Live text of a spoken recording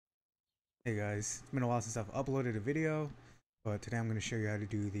Hey guys, it's been a while since I've uploaded a video, but today I'm going to show you how to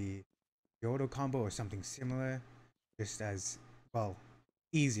do the Kyoto Combo or something similar, just as, well,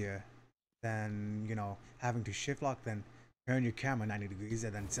 easier than, having to shift lock, then turn your camera 90 degrees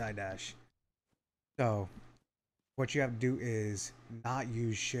and then side dash. So, what you have to do is not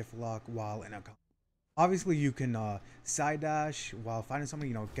use shift lock while in a combo. Obviously, you can side dash while fighting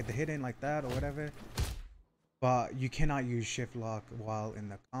someone, get the hit in like that or whatever, but you cannot use shift lock while in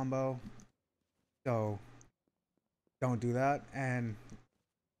the combo. So, don't do that. And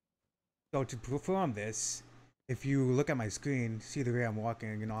so to perform this, if you look at my screen, see the way I'm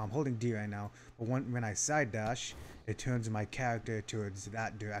walking, I'm holding D right now, but when I side dash, it turns my character towards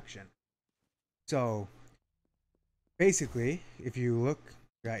that direction. So basically, if you look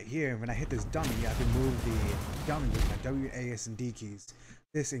right here, when I hit this dummy, I can move the dummy with my W, A, S, and D keys.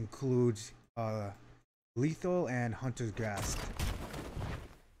 This includes lethal and hunter's grasp.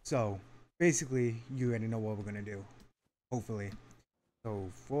 So basically, you already know what we're gonna do, hopefully. So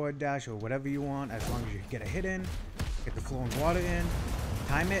forward dash or whatever you want, as long as you get a hit in, get the flowing water in,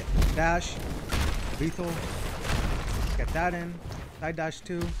 time it, dash, lethal, get that in, side dash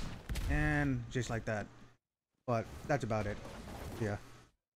too, and just like that. But that's about it. Yeah.